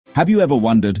Have you ever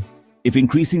wondered, if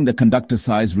increasing the conductor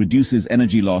size reduces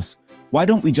energy loss, why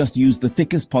don't we just use the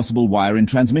thickest possible wire in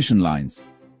transmission lines?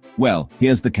 Well,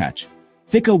 here's the catch.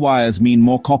 Thicker wires mean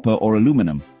more copper or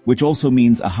aluminum, which also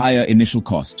means a higher initial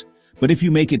cost. But if you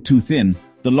make it too thin,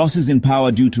 the losses in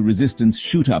power due to resistance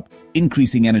shoot up,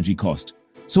 increasing energy cost.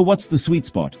 So what's the sweet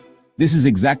spot? This is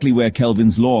exactly where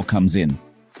Kelvin's law comes in.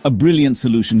 A brilliant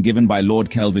solution given by Lord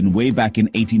Kelvin way back in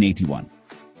 1881.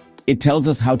 It tells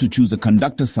us how to choose a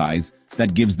conductor size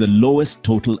that gives the lowest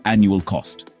total annual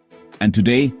cost. And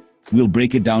today, we'll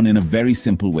break it down in a very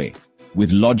simple way,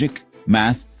 with logic,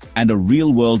 math, and a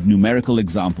real-world numerical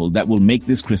example that will make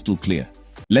this crystal clear.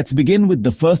 Let's begin with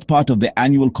the first part of the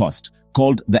annual cost,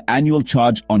 called the annual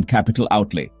charge on capital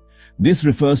outlay. This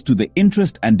refers to the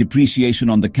interest and depreciation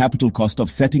on the capital cost of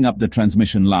setting up the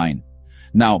transmission line.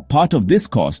 Now, part of this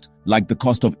cost, like the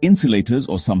cost of insulators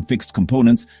or some fixed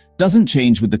components, doesn't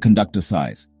change with the conductor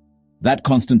size. That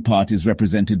constant part is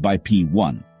represented by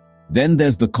P1. Then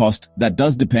there's the cost that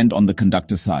does depend on the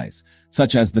conductor size,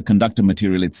 such as the conductor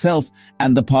material itself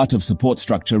and the part of support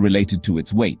structure related to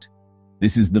its weight.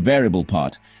 This is the variable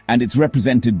part, and it's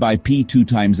represented by P2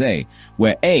 times A,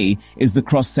 where A is the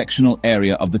cross-sectional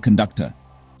area of the conductor.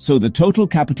 So the total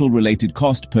capital-related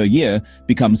cost per year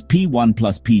becomes P1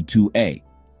 plus P2A.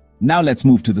 Now let's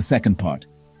move to the second part,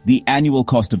 the annual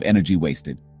cost of energy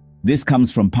wasted. This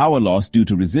comes from power loss due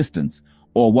to resistance,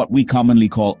 or what we commonly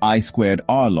call I squared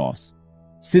R loss.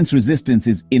 Since resistance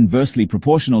is inversely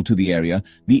proportional to the area,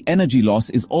 the energy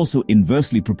loss is also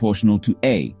inversely proportional to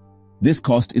A. This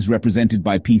cost is represented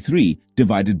by P3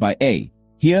 divided by A.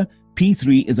 Here,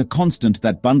 P3 is a constant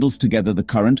that bundles together the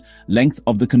current, length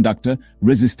of the conductor,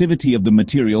 resistivity of the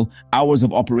material, hours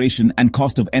of operation, and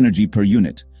cost of energy per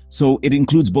unit. So it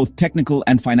includes both technical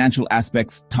and financial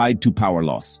aspects tied to power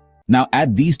loss. Now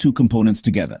add these two components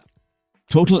together.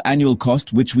 Total annual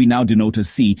cost, which we now denote as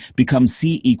C, becomes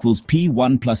C equals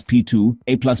P1 plus P2,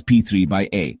 A plus P3 by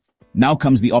A. Now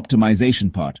comes the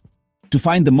optimization part. To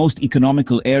find the most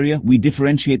economical area, we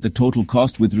differentiate the total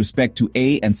cost with respect to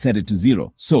A and set it to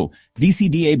 0. So,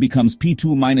 dCdA becomes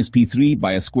P2 minus P3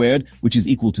 by A squared, which is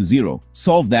equal to 0.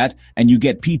 Solve that, and you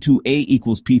get P2A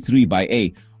equals P3 by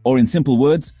A. Or in simple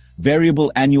words,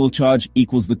 variable annual charge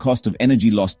equals the cost of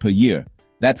energy lost per year.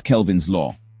 That's Kelvin's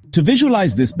law. To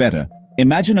visualize this better,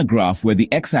 imagine a graph where the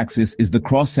x-axis is the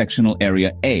cross-sectional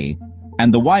area A,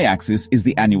 and the y-axis is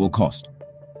the annual cost.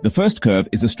 The first curve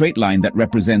is a straight line that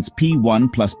represents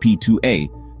P1 plus P2A,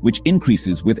 which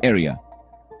increases with area.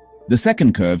 The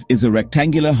second curve is a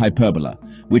rectangular hyperbola,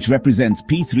 which represents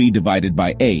P3 divided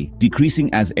by A,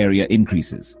 decreasing as area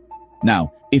increases.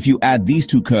 Now, if you add these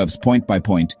two curves point by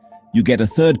point, you get a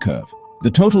third curve, the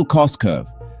total cost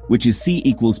curve, which is C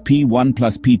equals P1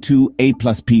 plus P2, A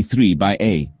plus P3 by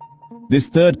A. This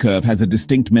third curve has a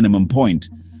distinct minimum point.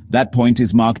 That point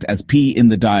is marked as P in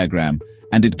the diagram,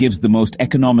 and it gives the most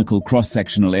economical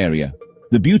cross-sectional area.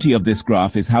 The beauty of this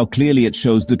graph is how clearly it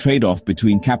shows the trade-off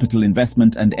between capital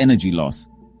investment and energy loss,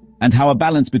 and how a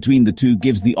balance between the two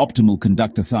gives the optimal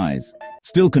conductor size.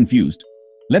 Still confused?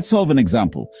 Let's solve an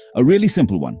example, a really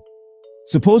simple one.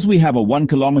 Suppose we have a 1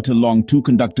 kilometer long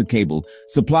 2-conductor cable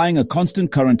supplying a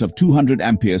constant current of 200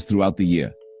 amperes throughout the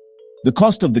year. The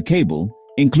cost of the cable,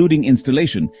 including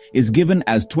installation, is given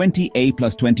as 20A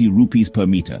plus 20 rupees per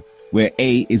meter, where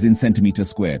A is in centimeter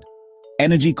squared.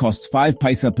 Energy costs 5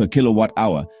 paisa per kilowatt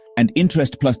hour, and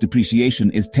interest plus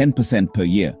depreciation is 10% per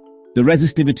year. The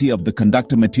resistivity of the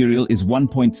conductor material is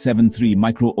 1.73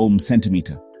 micro-ohm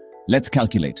centimeter. Let's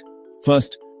calculate.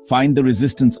 First, find the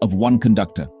resistance of one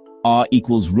conductor. R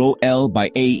equals rho L by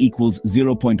A equals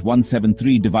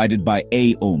 0.173 divided by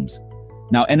A ohms.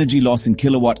 Now energy loss in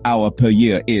kilowatt hour per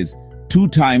year is 2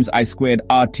 times I squared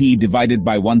RT divided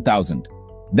by 1000.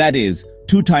 That is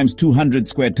 2 times 200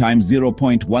 squared times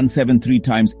 0.173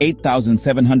 times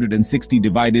 8,760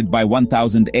 divided by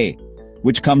 1000 A,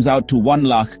 which comes out to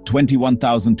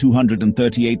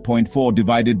 1,21,238.4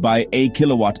 divided by A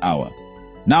kilowatt hour.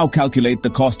 Now calculate the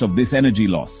cost of this energy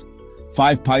loss.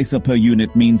 5 paisa per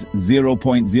unit means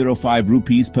 0.05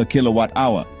 rupees per kilowatt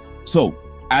hour. So,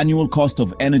 annual cost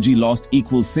of energy lost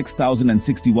equals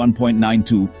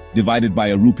 6,061.92 divided by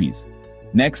a rupees.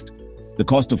 Next, the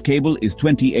cost of cable is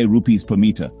 20 A rupees per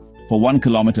meter. For 1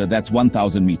 kilometer, that's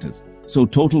 1,000 meters. So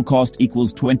total cost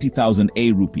equals 20,000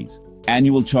 A rupees.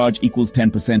 Annual charge equals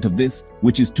 10% of this,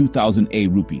 which is 2,000 A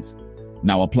rupees.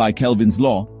 Now apply Kelvin's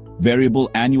law. Variable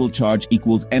annual charge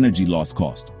equals energy loss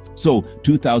cost. So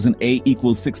 2,000 A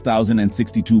equals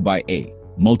 6,062 by A.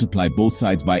 Multiply both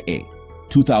sides by A.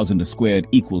 2,000 squared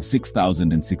equals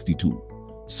 6,062.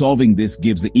 Solving this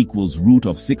gives a equals root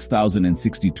of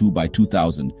 6062 by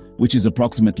 2000, which is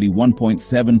approximately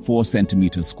 1.74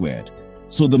 centimeters squared.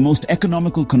 So the most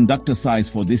economical conductor size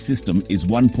for this system is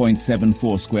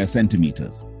 1.74 square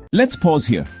centimeters. Let's pause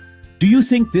here. Do you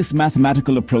think this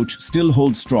mathematical approach still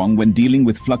holds strong when dealing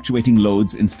with fluctuating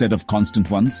loads instead of constant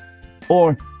ones?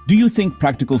 Or do you think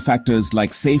practical factors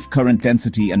like safe current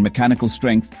density and mechanical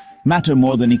strength matter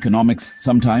more than economics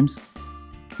sometimes?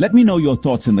 Let me know your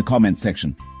thoughts in the comment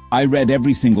section. I read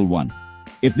every single one.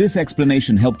 If this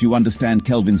explanation helped you understand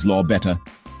Kelvin's law better,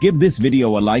 give this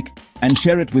video a like and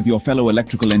share it with your fellow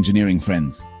electrical engineering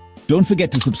friends. Don't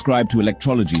forget to subscribe to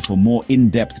Electrology for more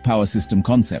in-depth power system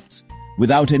concepts,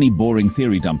 without any boring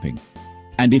theory dumping.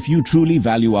 And if you truly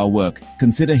value our work,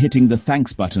 consider hitting the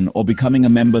thanks button or becoming a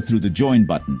member through the join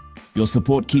button. Your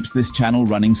support keeps this channel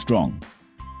running strong.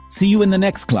 See you in the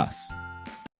next class.